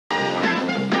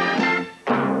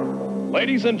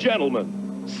Ladies and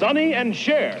gentlemen, Sonny and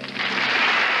Cher.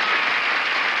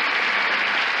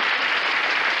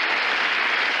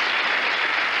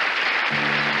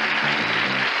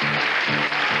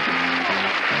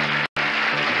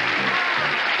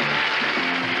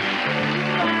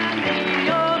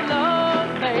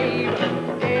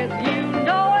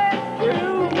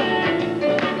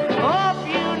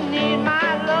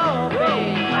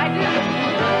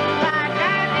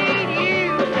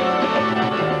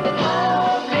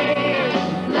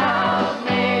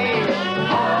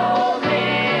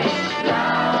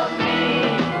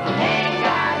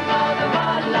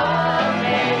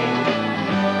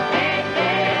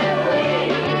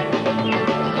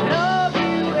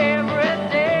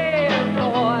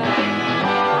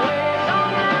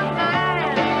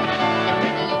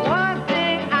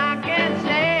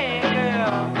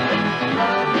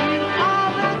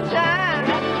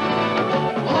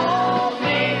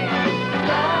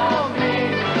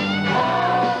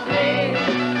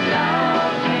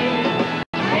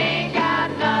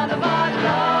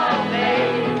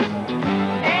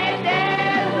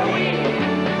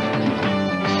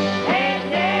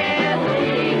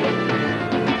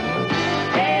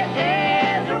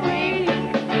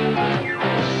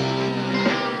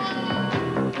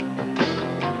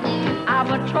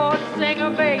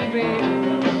 Baby,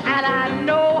 and I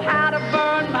know how to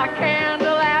burn my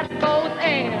candle at both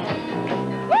ends.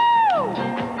 Woo!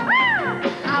 Ah!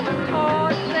 I'm a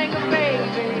torch singer,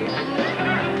 baby,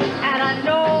 and I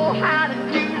know how to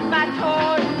use my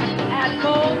torch at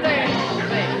both ends.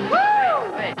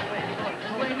 Woo! Wait.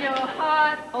 When you're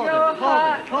hot, you're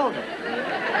hot. Hold it.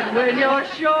 And when you're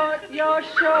short, you're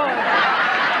short.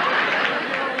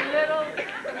 When you're little,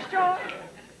 short.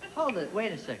 Hold it.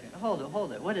 Wait a second. Hold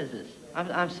it. What is this?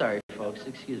 I'm sorry, folks.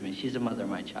 Excuse me. She's the mother of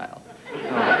my child.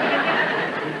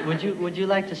 Would you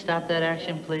like to stop that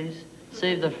action, please?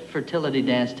 Save the fertility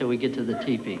dance till we get to the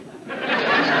teepee.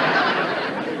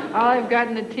 All I've got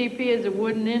in the teepee is a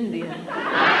wooden Indian.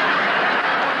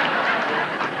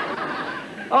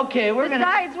 Okay, we're gonna...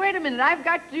 Besides, wait a minute. I've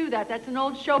got to do that. That's an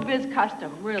old showbiz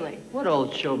custom, really. What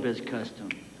old showbiz custom?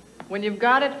 When you've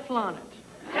got it, flaunt it.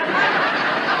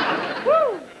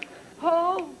 Woo!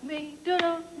 Hold me, do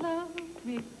not love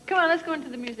me. Come on, let's go into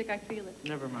the music. I feel it.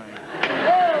 Never mind.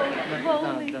 Oh,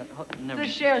 hold me. Never.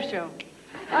 It's a Cher show.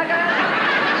 I got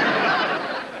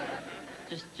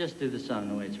it. Just do the song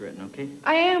the way it's written, okay?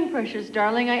 I am, precious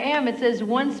darling. I am. It says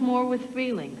once more with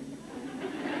feeling.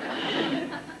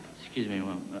 Excuse me,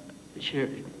 well, Cher,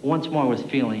 once more with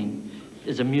feeling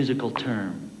is a musical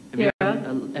term. Have you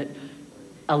heard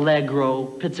allegro,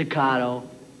 pizzicato,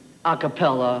 a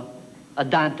cappella,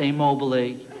 andante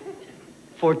mobile,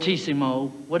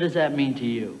 fortissimo. What does that mean to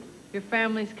you? Your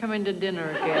family's coming to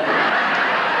dinner again.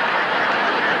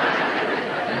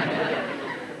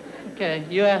 Okay,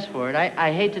 you asked for it.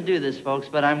 I hate to do this, folks,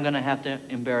 but I'm going to have to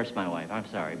embarrass my wife. I'm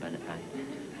sorry, but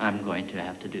I'm going to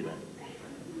have to do that.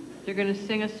 You're going to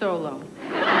sing a solo.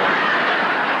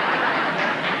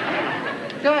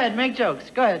 Go ahead, make jokes.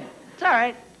 Go ahead. It's all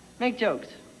right. Make jokes.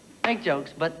 Make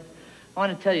jokes, but I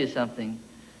want to tell you something.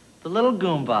 The little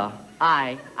Goomba,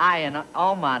 I, in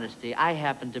all modesty, I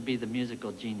happen to be the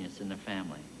musical genius in the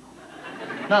family.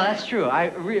 No, that's true.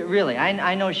 Really,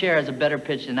 I know Cher has a better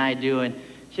pitch than I do, and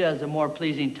she has a more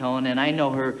pleasing tone, and I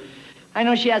know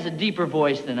she has a deeper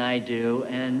voice than I do,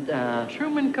 and,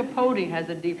 Truman Capote has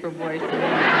a deeper voice than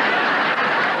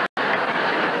I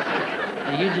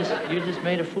do. You just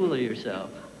made a fool of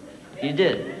yourself. You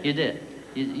did.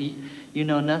 You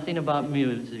know nothing about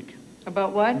music.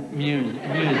 About what? Music.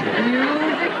 Music?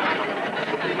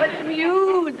 What's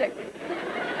music?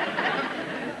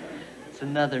 It's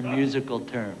another musical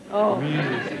term. Oh.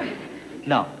 Music.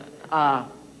 No,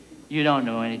 you don't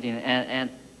know anything, and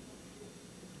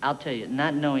I'll tell you,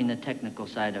 not knowing the technical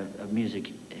side of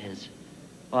music is,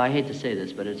 well, I hate to say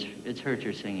this, but it's hurt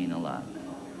your singing a lot.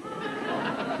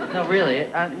 No,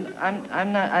 really, I'm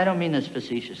not, I don't mean this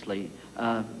facetiously.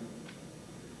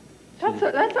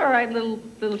 That's all right,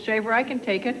 little shaver. I can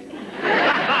take it.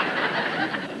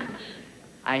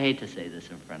 I hate to say this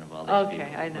in front of all these people.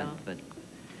 Okay, I know. But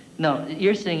no,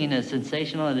 your singing is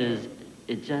sensational.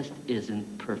 It just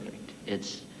isn't perfect.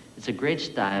 It's a great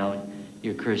style.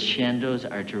 Your crescendos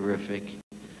are terrific.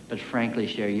 But frankly,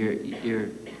 Cher, your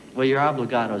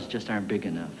obligatos just aren't big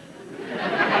enough.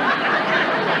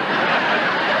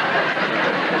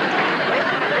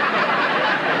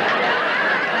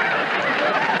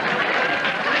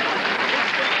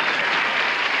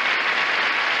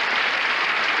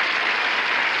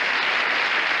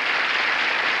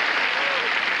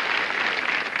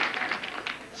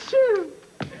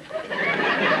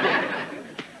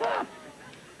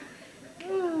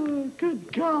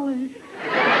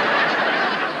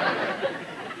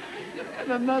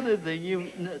 another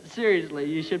thing. Seriously,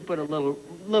 you should put a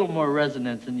little more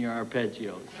resonance in your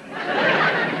arpeggios.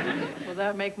 Will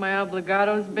that make my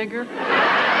obligatos bigger?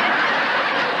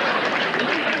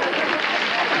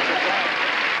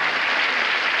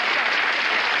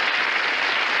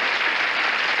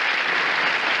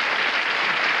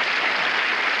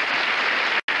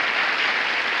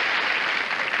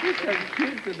 You're so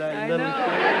cute tonight, I little know.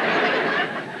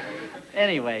 kid.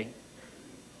 Anyway,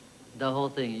 the whole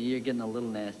thing, you're getting a little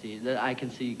nasty. I can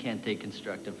see you can't take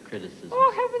constructive criticism.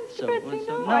 Oh, heavens to Betsy,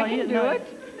 no, I can do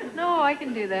it. No, I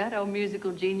can do that, oh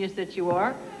musical genius that you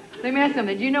are. Let me ask you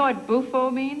something. Do you know what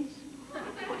buffo means?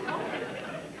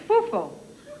 Buffo.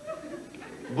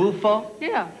 Buffo?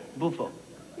 Yeah. Buffo.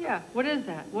 Yeah. What is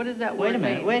that? What does that Wait word a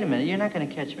minute, mean? wait a minute. You're not going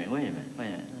to catch me. Wait a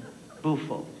minute.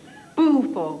 Buffo.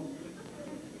 Buffo.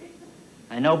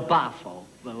 I know baffo,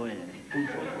 but wait a minute.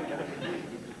 Buffo.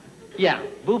 Yeah,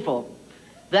 buffo.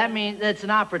 That means, that's an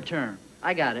opera term.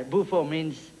 I got it. Buffo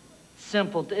means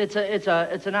simple. It's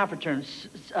an opera term.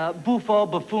 Buffo,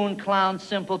 buffoon, clown,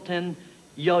 simpleton,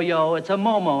 yo-yo. It's a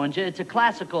momo, and it's a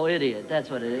classical idiot. That's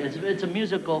what it is. It's a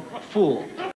musical fool.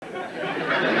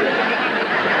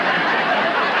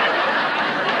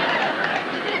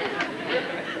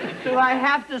 Do I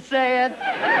have to say it?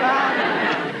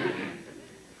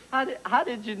 How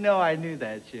did you know I knew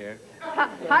that, Cher?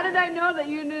 How did I know that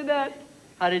you knew that?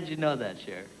 How did you know that,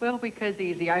 Cher? Well, because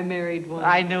easy. I married one.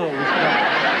 I knew it was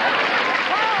coming.